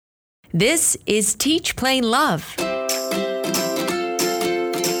This is Teach, Play, Love.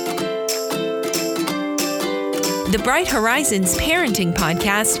 The Bright Horizons parenting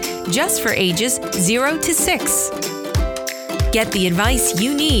podcast just for ages 0 to 6. Get the advice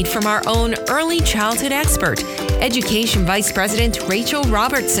you need from our own early childhood expert, Education Vice President Rachel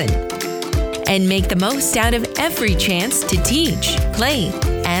Robertson. And make the most out of every chance to teach, play,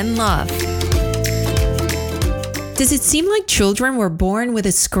 and love. Does it seem like children were born with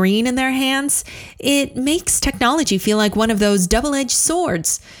a screen in their hands? It makes technology feel like one of those double-edged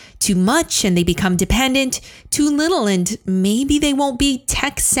swords. Too much and they become dependent, too little and maybe they won't be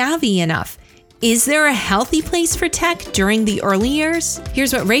tech savvy enough. Is there a healthy place for tech during the early years?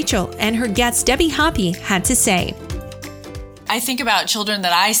 Here's what Rachel and her guest Debbie Hoppe had to say. I think about children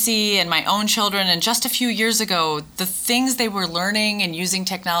that I see and my own children, and just a few years ago, the things they were learning and using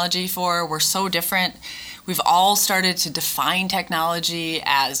technology for were so different. We've all started to define technology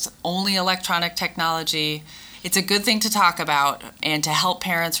as only electronic technology. It's a good thing to talk about and to help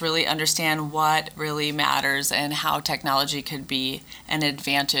parents really understand what really matters and how technology could be an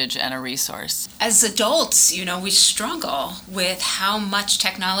advantage and a resource. As adults, we struggle with how much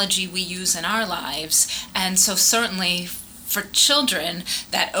technology we use in our lives. And so certainly for children,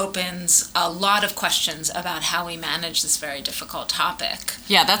 that opens a lot of questions about how we manage this very difficult topic.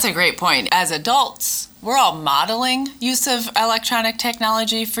 Yeah, that's a great point. As adults, we're all modeling use of electronic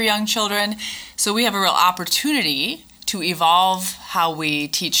technology for young children, so we have a real opportunity to evolve how we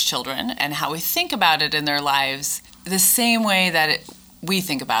teach children and how we think about it in their lives the same way that we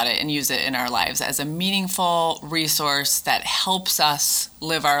think about it and use it in our lives as a meaningful resource that helps us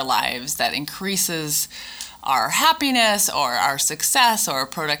live our lives, that increases our happiness or our success or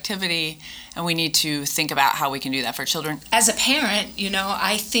productivity, and we need to think about how we can do that for children. As a parent,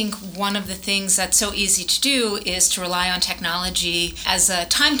 I think one of the things that's so easy to do is to rely on technology as a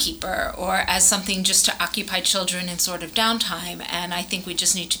timekeeper or as something just to occupy children in sort of downtime, and I think we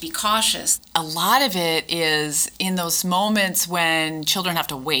just need to be cautious. A lot of it is in those moments when children have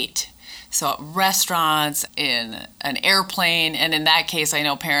to wait. So at restaurants, in an airplane, and in that case, I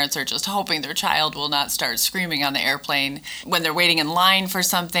know parents are just hoping their child will not start screaming on the airplane. When they're waiting in line for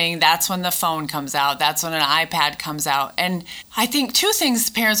something, that's when the phone comes out. That's when an iPad comes out. And I think two things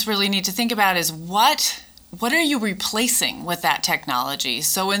parents really need to think about is what are you replacing with that technology?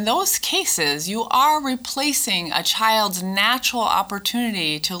 So in those cases, you are replacing a child's natural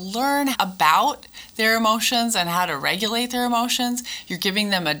opportunity to learn about their emotions and how to regulate their emotions. You're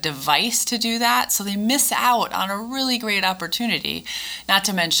giving them a device to do that, so they miss out on a really great opportunity. Not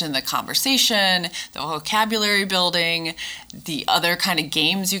to mention the conversation, the vocabulary building, the other kind of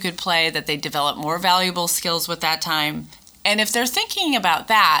games you could play that they develop more valuable skills with that time. And if they're thinking about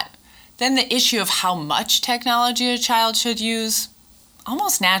that, then the issue of how much technology a child should use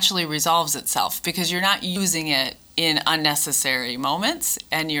almost naturally resolves itself because you're not using it in unnecessary moments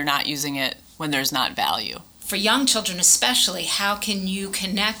and you're not using it when there's not value. For young children especially, how can you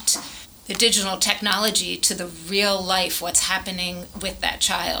connect the digital technology to the real life, what's happening with that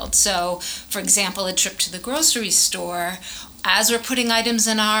child? So, for example, a trip to the grocery store, as we're putting items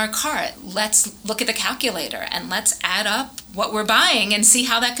in our cart, let's look at the calculator and let's add up what we're buying and see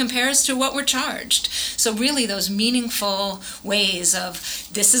how that compares to what we're charged. So really those meaningful ways of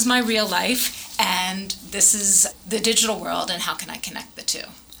this is my real life and this is the digital world and how can I connect the two?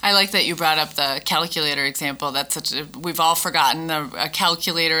 I like that you brought up the calculator example. We've all forgotten a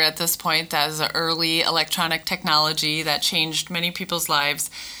calculator at this point as an early electronic technology that changed many people's lives.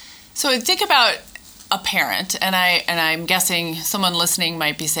 So think about a parent, and I'm guessing someone listening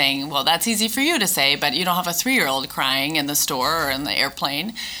might be saying, well, that's easy for you to say, but you don't have a 3-year-old crying in the store or in the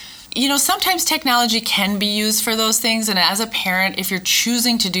airplane. Sometimes technology can be used for those things, and as a parent, if you're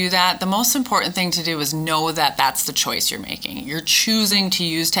choosing to do that, the most important thing to do is know that that's the choice you're making. You're choosing to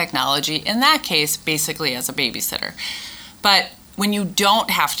use technology, in that case, basically as a babysitter. But when you don't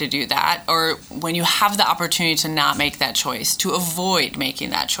have to do that, or when you have the opportunity to not make that choice, to avoid making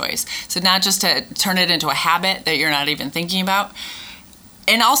that choice. So not just to turn it into a habit that you're not even thinking about.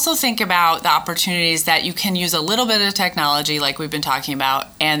 And also think about the opportunities that you can use a little bit of technology like we've been talking about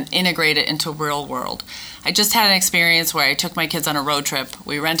and integrate it into real world. I just had an experience where I took my kids on a road trip.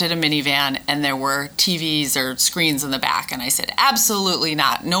 We rented a minivan and there were TVs or screens in the back. And I said, absolutely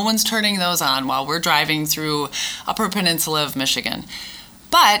not. No one's turning those on while we're driving through Upper Peninsula of Michigan.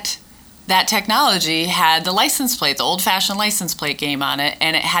 But that technology had the license plate, the old-fashioned license plate game on it,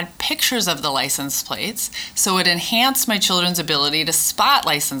 and it had pictures of the license plates. So it enhanced my children's ability to spot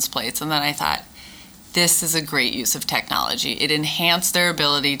license plates. And then I thought, this is a great use of technology. It enhanced their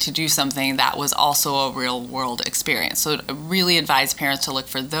ability to do something that was also a real world experience. So I really advise parents to look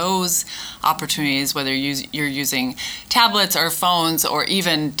for those opportunities, whether you're using tablets or phones or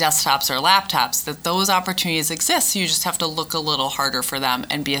even desktops or laptops, that those opportunities exist. You just have to look a little harder for them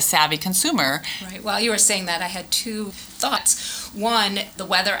and be a savvy consumer. Right. While you were saying that, I had two thoughts. One, the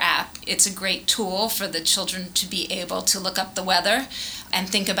weather app. It's a great tool for the children to be able to look up the weather and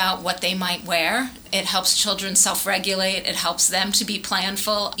think about what they might wear. It helps children self-regulate. It helps them to be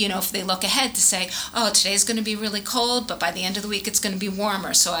planful. If they look ahead to say, oh, today's going to be really cold, but by the end of the week it's going to be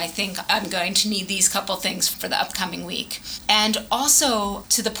warmer. So I think I'm going to need these couple things for the upcoming week. And also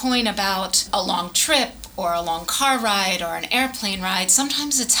to the point about a long trip or a long car ride or an airplane ride,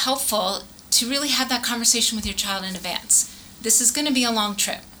 sometimes it's helpful to really have that conversation with your child in advance. This is going to be a long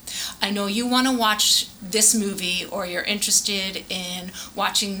trip. I know you want to watch this movie or you're interested in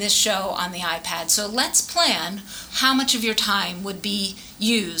watching this show on the iPad. So let's plan how much of your time would be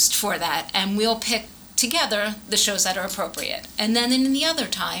used for that, and we'll pick together the shows that are appropriate. And then in the other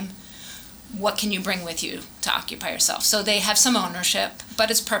time, what can you bring with you to occupy yourself? So they have some ownership,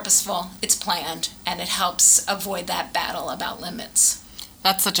 but it's purposeful, it's planned, and it helps avoid that battle about limits.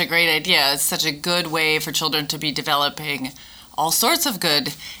 That's such a great idea. It's such a good way for children to be developing all sorts of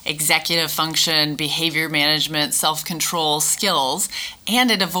good executive function, behavior management, self-control skills,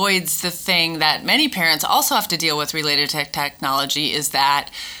 and it avoids the thing that many parents also have to deal with related to technology, is that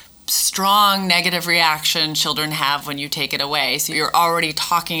strong negative reaction children have when you take it away. So you're already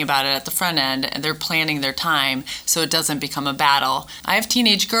talking about it at the front end, and they're planning their time so it doesn't become a battle. I have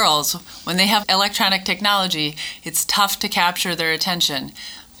teenage girls. When they have electronic technology, it's tough to capture their attention.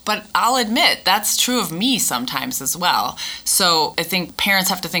 But I'll admit, that's true of me sometimes as well. So I think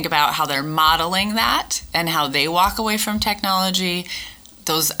parents have to think about how they're modeling that and how they walk away from technology.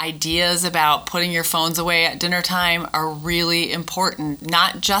 Those ideas about putting your phones away at dinner time are really important,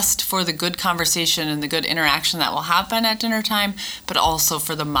 not just for the good conversation and the good interaction that will happen at dinner time, but also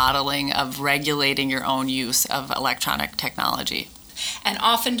for the modeling of regulating your own use of electronic technology. And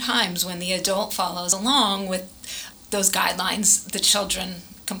oftentimes when the adult follows along with those guidelines, the children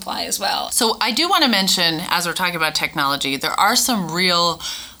comply as well. So I do want to mention, as we're talking about technology, there are some real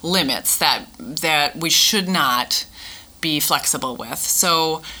limits that we should not be flexible with.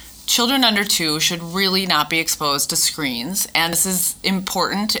 So children under 2 should really not be exposed to screens, and this is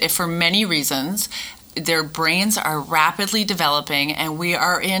important for many reasons. Their brains are rapidly developing, and we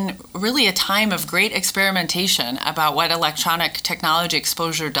are in really a time of great experimentation about what electronic technology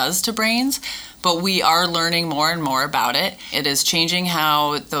exposure does to brains, but we are learning more and more about it. It is changing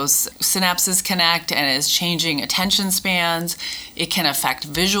how those synapses connect, and it is changing attention spans. It can affect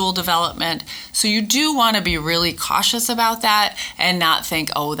visual development. So you do want to be really cautious about that and not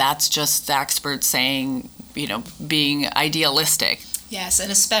think, oh, that's just the experts saying, being idealistic. Yes,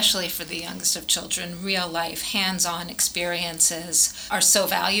 and especially for the youngest of children, real life, hands-on experiences are so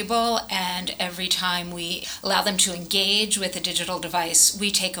valuable, and every time we allow them to engage with a digital device,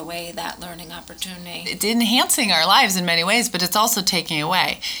 we take away that learning opportunity. It's enhancing our lives in many ways, but it's also taking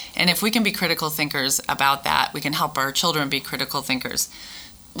away. And if we can be critical thinkers about that, we can help our children be critical thinkers.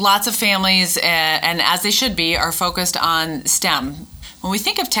 Lots of families, and as they should be, are focused on STEM. When we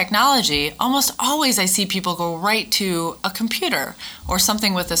think of technology, almost always I see people go right to a computer or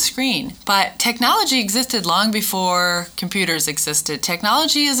something with a screen. But technology existed long before computers existed.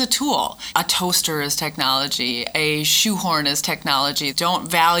 Technology is a tool. A toaster is technology. A shoehorn is technology. Don't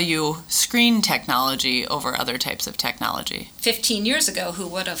value screen technology over other types of technology. 15 years ago, who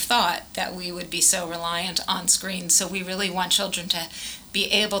would have thought that we would be so reliant on screens? So we really want children to be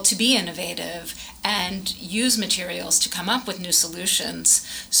able to be innovative and use materials to come up with new solutions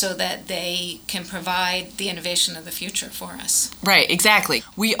so that they can provide the innovation of the future for us. Right, exactly.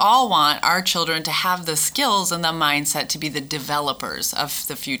 We all want our children to have the skills and the mindset to be the developers of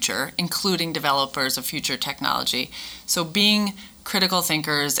the future, including developers of future technology. So being critical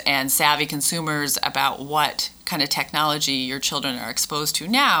thinkers and savvy consumers about what kind of technology your children are exposed to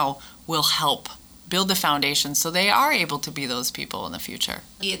now will help build the foundation so they are able to be those people in the future.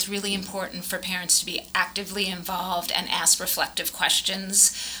 It's really important for parents to be actively involved and ask reflective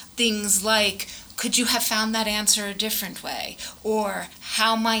questions. Things like, could you have found that answer a different way? Or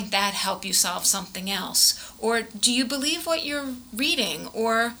how might that help you solve something else? Or do you believe what you're reading?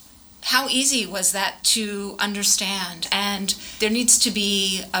 Or how easy was that to understand? And there needs to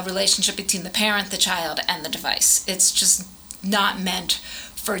be a relationship between the parent, the child, and the device. It's just not meant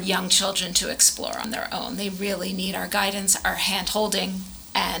for young children to explore on their own. They really need our guidance, our hand-holding,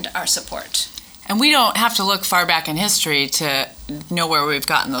 and our support. And we don't have to look far back in history to know where we've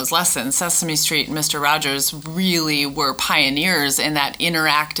gotten those lessons. Sesame Street and Mr. Rogers really were pioneers in that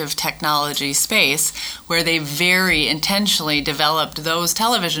interactive technology space, where they very intentionally developed those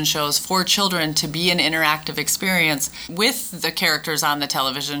television shows for children to be an interactive experience with the characters on the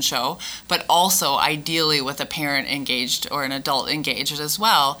television show, but also ideally with a parent engaged or an adult engaged as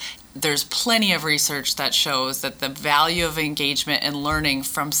well. There's plenty of research that shows that the value of engagement and learning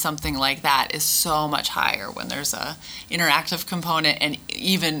from something like that is so much higher when there's a interactive component, and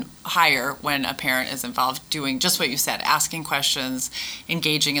even higher when a parent is involved doing just what you said, asking questions,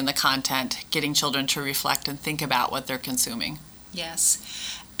 engaging in the content, getting children to reflect and think about what they're consuming.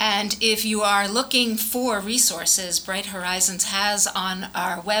 Yes. And if you are looking for resources, Bright Horizons has on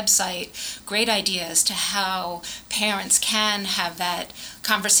our website great ideas to how parents can have that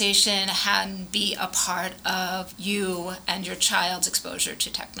conversation and be a part of you and your child's exposure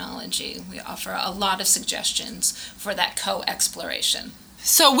to technology. We offer a lot of suggestions for that co-exploration.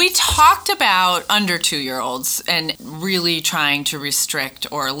 So we talked about under 2-year-olds and really trying to restrict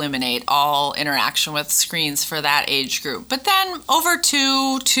or eliminate all interaction with screens for that age group. But then over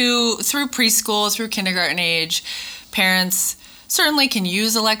through preschool, through kindergarten age, parents certainly can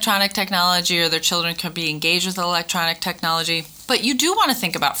use electronic technology, or their children can be engaged with electronic technology. But you do want to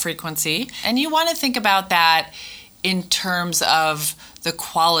think about frequency, and you want to think about that in terms of the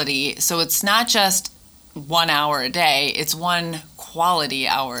quality. So it's not just 1 hour a day, it's one quality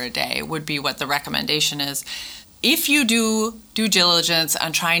hour a day would be what the recommendation is. If you do due diligence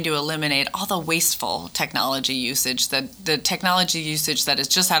on trying to eliminate all the wasteful technology usage, the technology usage that is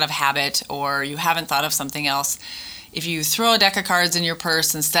just out of habit, or you haven't thought of something else, if you throw a deck of cards in your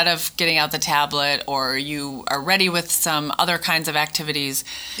purse instead of getting out the tablet, or you are ready with some other kinds of activities,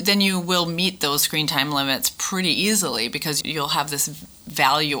 then you will meet those screen time limits pretty easily, because you'll have this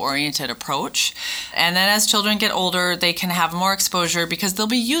value-oriented approach. And then as children get older, they can have more exposure because they'll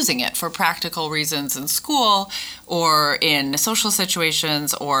be using it for practical reasons in school or in social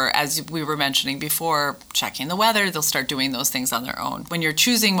situations, or as we were mentioning before, checking the weather. They'll start doing those things on their own. When you're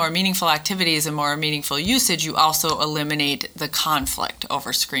choosing more meaningful activities and more meaningful usage, you also eliminate the conflict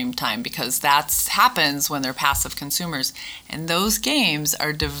over screen time, because that happens when they're passive consumers. And those games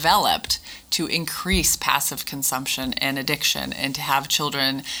are developed to increase passive consumption and addiction, and to have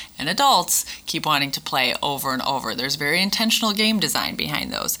children and adults keep wanting to play over and over. There's very intentional game design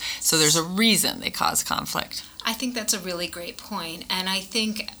behind those. So there's a reason they cause conflict. I think that's a really great point. And I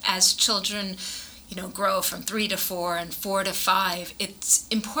think as children grow from 3 to 4 and 4 to 5, it's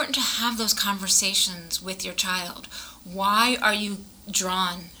important to have those conversations with your child. Why are you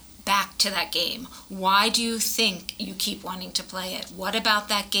drawn back to that game? Why do you think you keep wanting to play it? What about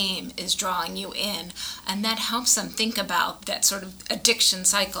that game is drawing you in? And that helps them think about that sort of addiction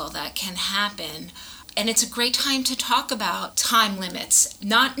cycle that can happen. And it's a great time to talk about time limits,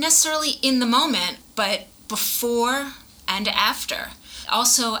 not necessarily in the moment, but before and after.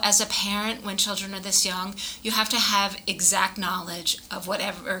 Also, as a parent, when children are this young, you have to have exact knowledge of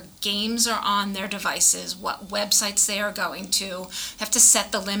whatever games are on their devices, what websites they are going to. You have to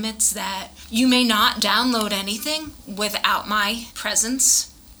set the limits that you may not download anything without my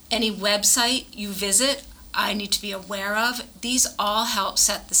presence. Any website you visit, I need to be aware of. These all help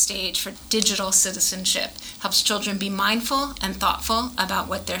set the stage for digital citizenship. Helps children be mindful and thoughtful about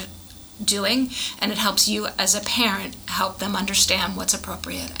what they're doing, and it helps you as a parent help them understand what's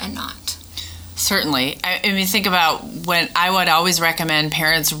appropriate and not. Certainly. I mean, think about when I would always recommend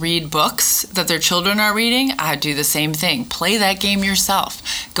parents read books that their children are reading. I do the same thing. Play that game yourself.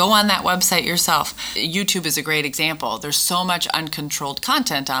 Go on that website yourself. YouTube is a great example. There's so much uncontrolled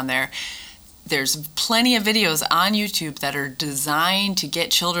content on there. There's plenty of videos on YouTube that are designed to get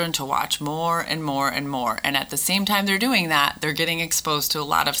children to watch more and more and more. And at the same time they're doing that, they're getting exposed to a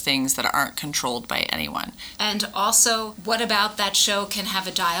lot of things that aren't controlled by anyone. And also, what about that show can have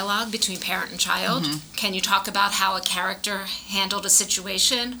a dialogue between parent and child? Mm-hmm. Can you talk about how a character handled a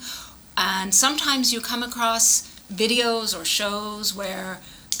situation? And sometimes you come across videos or shows where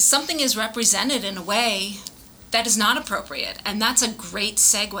something is represented in a way that is not appropriate, and that's a great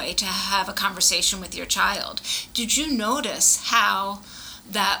segue to have a conversation with your child. Did you notice how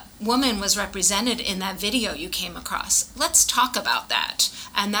that woman was represented in that video you came across? Let's talk about that.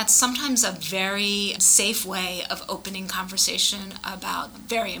 And that's sometimes a very safe way of opening conversation about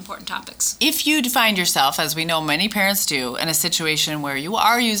very important topics. If you find yourself, as we know many parents do, in a situation where you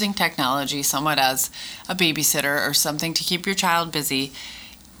are using technology somewhat as a babysitter or something to keep your child busy,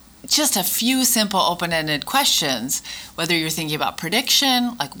 just a few simple open-ended questions, whether you're thinking about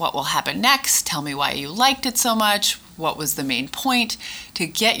prediction, like what will happen next, tell me why you liked it so much, what was the main point, to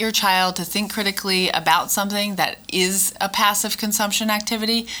get your child to think critically about something that is a passive consumption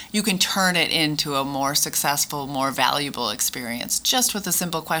activity, you can turn it into a more successful, more valuable experience just with the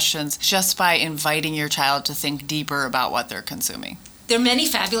simple questions, just by inviting your child to think deeper about what they're consuming. There are many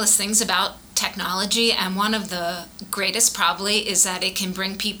fabulous things about technology, and one of the greatest probably is that it can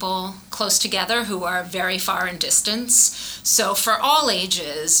bring people close together who are very far in distance. So for all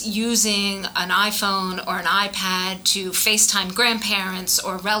ages, using an iPhone or an iPad to FaceTime grandparents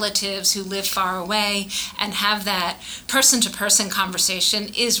or relatives who live far away and have that person-to-person conversation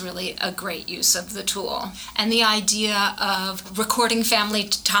is really a great use of the tool. And the idea of recording family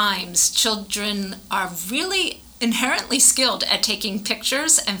times, children are really inherently skilled at taking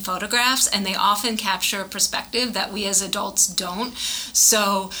pictures and photographs, and they often capture a perspective that we as adults don't.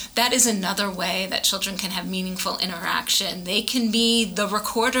 So that is another way that children can have meaningful interaction. They can be the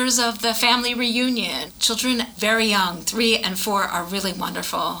recorders of the family reunion. Children very young, 3 and 4, are really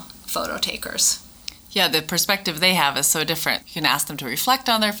wonderful photo takers. Yeah, the perspective they have is so different. You can ask them to reflect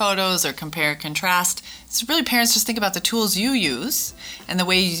on their photos or compare and contrast. So really, parents, just think about the tools you use and the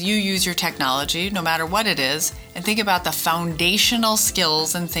ways you use your technology, no matter what it is, and think about the foundational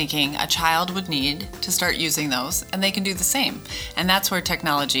skills and thinking a child would need to start using those, and they can do the same. And that's where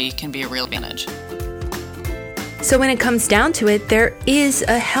technology can be a real advantage. So when it comes down to it, there is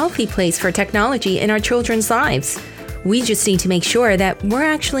a healthy place for technology in our children's lives. We just need to make sure that we're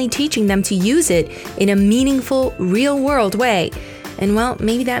actually teaching them to use it in a meaningful, real-world way. And well,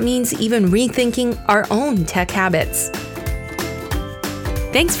 maybe that means even rethinking our own tech habits.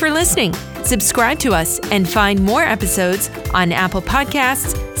 Thanks for listening. Subscribe to us and find more episodes on Apple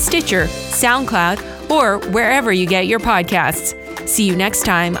Podcasts, Stitcher, SoundCloud, or wherever you get your podcasts. See you next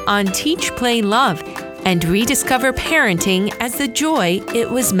time on Teach, Play, Love, and rediscover parenting as the joy it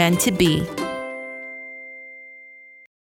was meant to be.